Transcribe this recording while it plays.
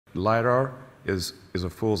Lidar is a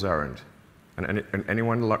fool's errand, and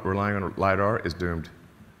anyone relying on Lidar is doomed.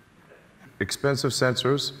 Expensive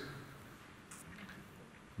sensors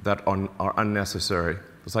that are unnecessary.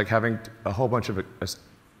 It's like having a whole bunch of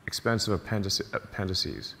expensive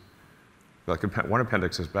appendices. Like one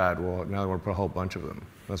appendix is bad, well, now they want to put a whole bunch of them.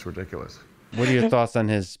 That's ridiculous. What are your thoughts on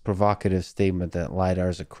his provocative statement that LiDAR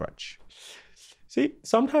is a crutch? See,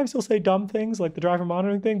 sometimes he'll say dumb things like the driver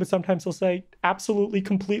monitoring thing, but sometimes he'll say absolutely,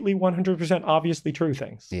 completely, 100% obviously true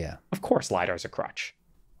things. Yeah. Of course LiDAR's a crutch.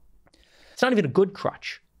 It's not even a good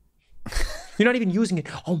crutch. You're not even using it.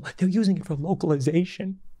 Oh, they're using it for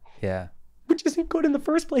localization. Yeah. Which isn't good in the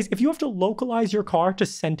first place. If you have to localize your car to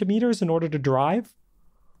centimeters in order to drive,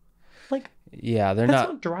 like, yeah, that's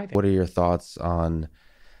not driving. What are your thoughts on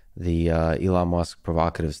the Elon Musk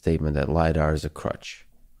provocative statement that LiDAR is a crutch?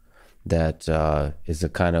 That is a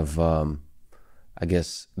kind of, I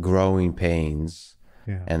guess, growing pains,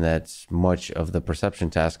 and that much of the perception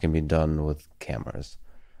task can be done with cameras.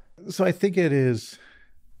 So I think it is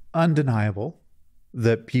undeniable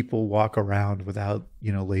that people walk around without,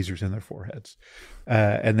 lasers in their foreheads,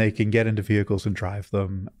 and they can get into vehicles and drive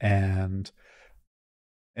them, and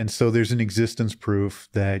so there's an existence proof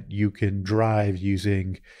that you can drive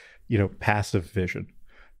using, passive vision.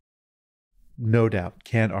 No doubt,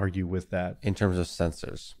 can't argue with that. In terms of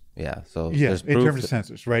sensors, yeah. So yeah, in terms of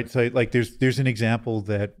sensors, right? So like, there's an example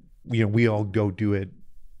that we all go do it,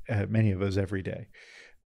 many of us every day.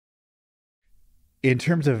 In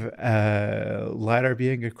terms of LiDAR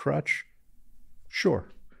being a crutch,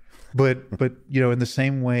 sure, but in the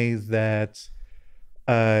same way that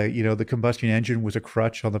the combustion engine was a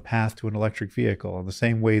crutch on the path to an electric vehicle, in the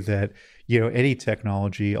same way that any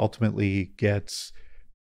technology ultimately gets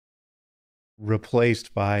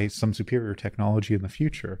replaced by some superior technology in the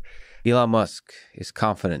future. Elon Musk is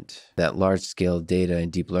confident that large-scale data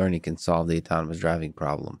and deep learning can solve the autonomous driving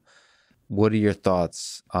problem. What are your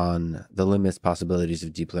thoughts on the limitless possibilities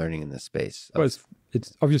of deep learning in this space? Well,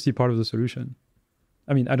 it's obviously part of the solution.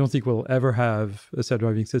 I mean, I don't think we'll ever have a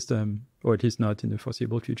self-driving system, or at least not in the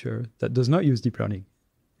foreseeable future, that does not use deep learning.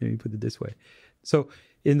 Let me put it this way. So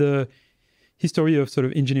in the history of sort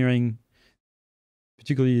of engineering,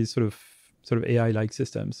 particularly sort of AI-like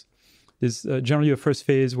systems, there's generally a first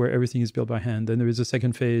phase where everything is built by hand. Then there is a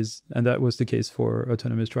second phase, and that was the case for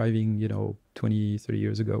autonomous driving, 20, 30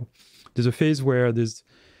 years ago. There's a phase where there's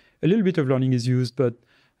a little bit of learning is used, but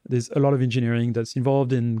there's a lot of engineering that's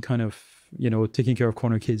involved in kind of, taking care of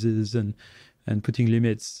corner cases and putting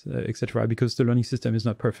limits, etc., because the learning system is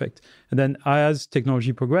not perfect. And then as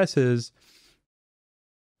technology progresses,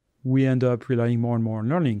 we end up relying more and more on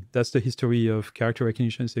learning. That's the history of character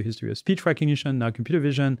recognition. It's the history of speech recognition, now computer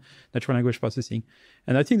vision, natural language processing.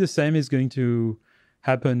 And I think the same is going to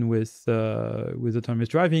happen with autonomous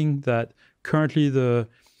driving, that currently the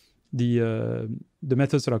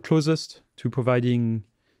methods that are closest to providing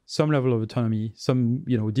some level of autonomy, some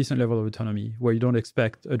decent level of autonomy, where you don't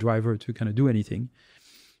expect a driver to kind of do anything,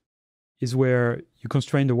 is where you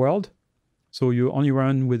constrain the world. So you only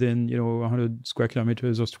run within 100 square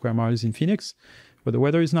kilometers or square miles in Phoenix, where the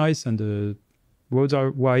weather is nice and the roads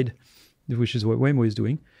are wide, which is what Waymo is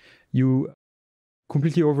doing. You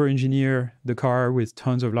completely over-engineer the car with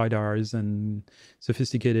tons of LiDARs and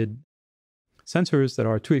sophisticated sensors that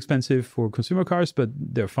are too expensive for consumer cars, but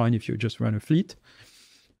they're fine if you just run a fleet.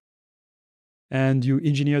 And you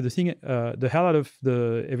engineer the hell out of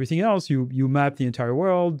everything else. You map the entire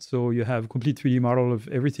world, so you have a complete 3D model of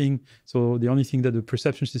everything. So the only thing that the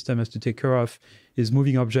perception system has to take care of is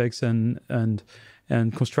moving objects and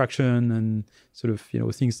construction and sort of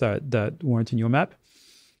things that weren't in your map.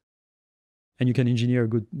 And you can engineer a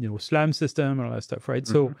good SLAM system and all that stuff, right?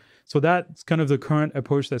 Mm-hmm. So that's kind of the current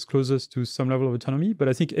approach that's closest to some level of autonomy. But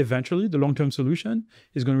I think eventually the long-term solution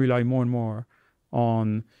is going to rely more and more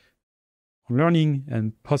on learning,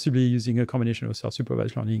 and possibly using a combination of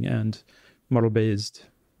self-supervised learning and model-based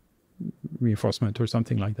reinforcement or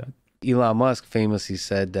something like that. Elon Musk famously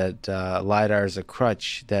said that LiDAR is a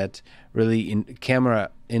crutch, that really in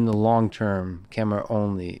the long term, camera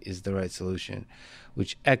only is the right solution,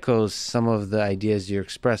 which echoes some of the ideas you're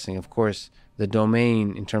expressing. Of course, the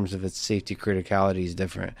domain in terms of its safety criticality is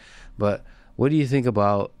different. But what do you think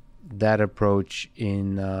about that approach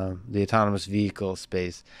in the autonomous vehicle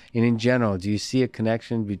space? And in general, do you see a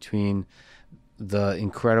connection between the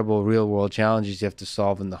incredible real-world challenges you have to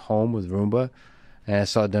solve in the home with Roomba, and I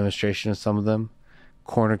saw a demonstration of some of them,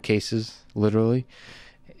 corner cases, literally,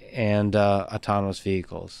 and autonomous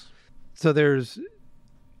vehicles? So there's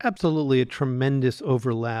absolutely a tremendous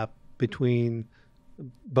overlap between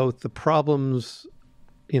both the problems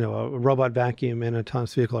a robot vacuum and an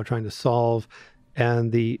autonomous vehicle are trying to solve,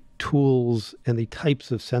 and the tools and the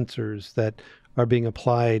types of sensors that are being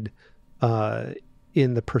applied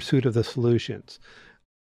in the pursuit of the solutions.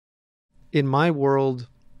 In my world,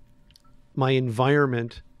 my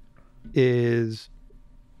environment is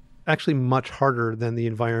actually much harder than the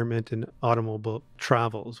environment in automobile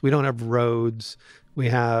travels. We don't have roads. We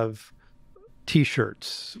have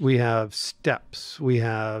T-shirts. We have steps. We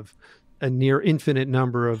have a near infinite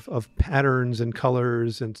number of patterns and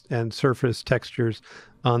colors and surface textures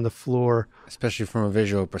on the floor. Especially from a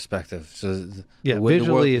visual perspective. So yeah, the way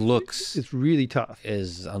visually the world looks it's really tough.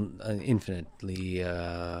 Is infinitely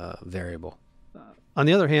variable. On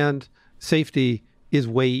the other hand, safety is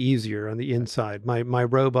way easier on the inside. My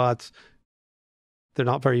robots, they're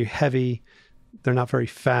not very heavy. They're not very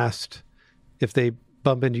fast. If they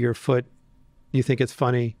bump into your foot, you think it's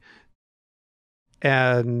funny.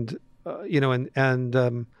 And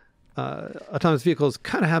autonomous vehicles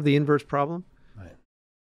kind of have the inverse problem. Right.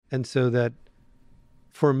 And so that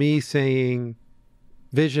for me saying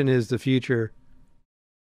vision is the future,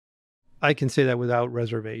 I can say that without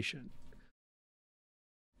reservation.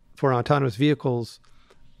 For autonomous vehicles,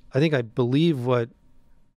 I think I believe what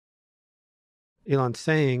Elon's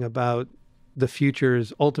saying about the future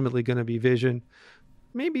is ultimately going to be vision.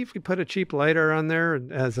 Maybe if we put a cheap LiDAR on there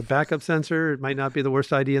as a backup sensor, it might not be the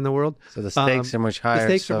worst idea in the world. So the stakes are much higher. The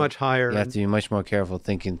stakes are much higher. You have to be much more careful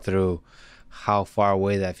thinking through how far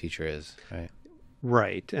away that future is. Right.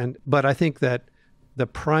 Right. But I think that the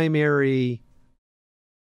primary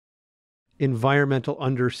environmental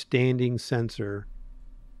understanding sensor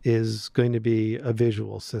is going to be a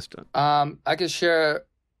visual system. I could share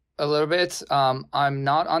a little bit. I'm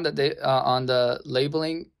not on the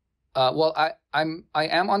labeling. I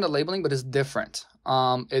am on the labeling, but it's different.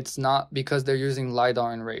 It's not because they're using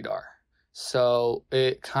LiDAR and radar. So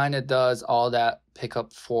it kind of does all that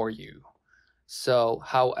pickup for you. So,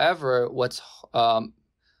 however, what's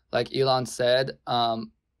like Elon said,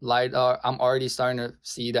 LiDAR, I'm already starting to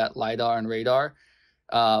see that LiDAR and radar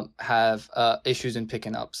have issues in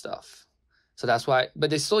picking up stuff. So that's why, but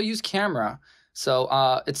they still use camera.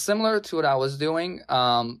 So it's similar to what I was doing,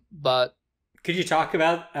 but. Could you talk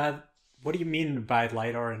about what do you mean by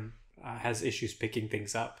LiDAR and has issues picking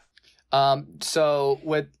things up? So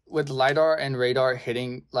with LiDAR and radar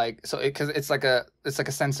hitting, because it's like a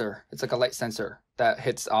sensor, it's like a light sensor that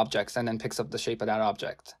hits objects and then picks up the shape of that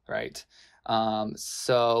object, right?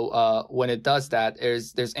 So when it does that,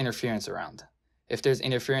 there's interference around. If there's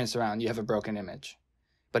interference around, you have a broken image.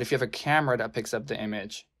 But if you have a camera that picks up the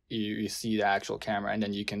image, you see the actual camera, and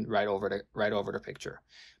then you can write over the picture.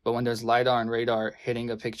 But when there's LiDAR and radar hitting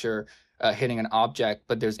a picture, hitting an object,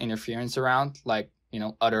 but there's interference around, like,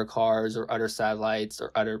 other cars or other satellites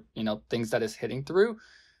or other, things that is hitting through,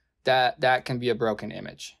 that can be a broken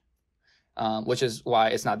image, which is why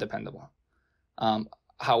it's not dependable.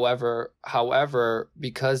 However,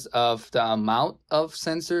 because of the amount of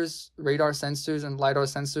sensors, radar sensors and LiDAR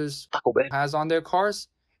sensors has on their cars,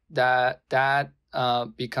 that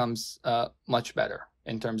becomes much better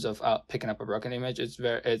in terms of picking up a broken image. It's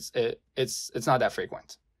not that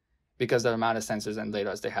frequent because of the amount of sensors and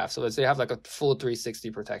LiDARs they have. So they have like a full 360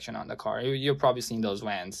 protection on the car. You've probably seen those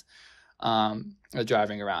vans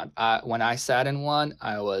driving around. When I sat in one,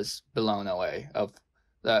 I was blown away of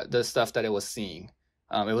the stuff that it was seeing.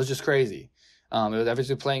 It was just crazy. It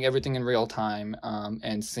was playing everything in real time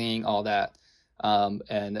and seeing all that.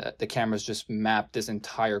 And the cameras just mapped this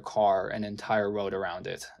entire car and entire road around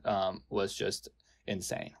it. Was just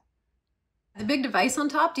insane. The big device on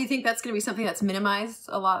top, do you think that's going to be something that's minimized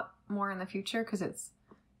a lot more in the future? Because it's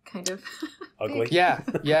kind of ugly. Yeah.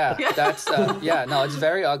 That's no, it's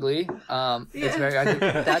very ugly. It's very.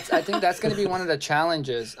 I think that's going to be one of the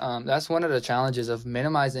challenges. That's one of the challenges of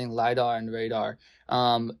minimizing LiDAR and radar.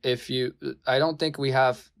 I don't think we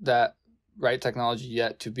have that right technology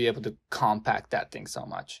yet to be able to compact that thing so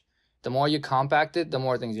much. The more you compact it, the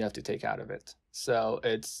more things you have to take out of it. So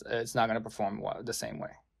it's not going to perform the same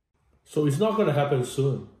way. So it's not going to happen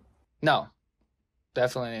soon. No,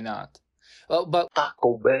 definitely not. Well, but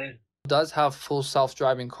does have full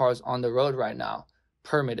self-driving cars on the road right now,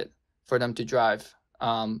 permitted for them to drive.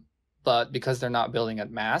 But because they're not building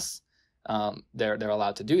at mass, they're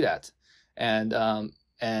allowed to do that. And to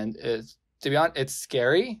be honest, it's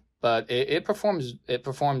scary, but it performs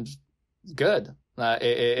good.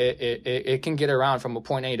 It can get around from a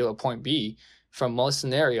point A to a point B from most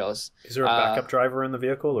scenarios. Is there a backup driver in the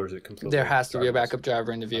vehicle, or is it completely? There has to be a backup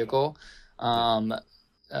driver in the vehicle.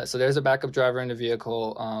 So there's a backup driver in the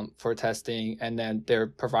vehicle for testing, and then they're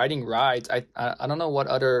providing rides. I don't know what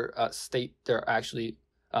other state they're actually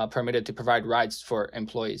permitted to provide rides for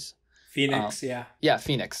employees. Phoenix, yeah. Yeah,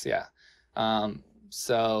 Phoenix, yeah.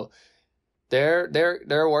 So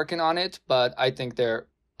they're working on it, but I think they're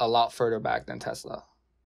a lot further back than Tesla.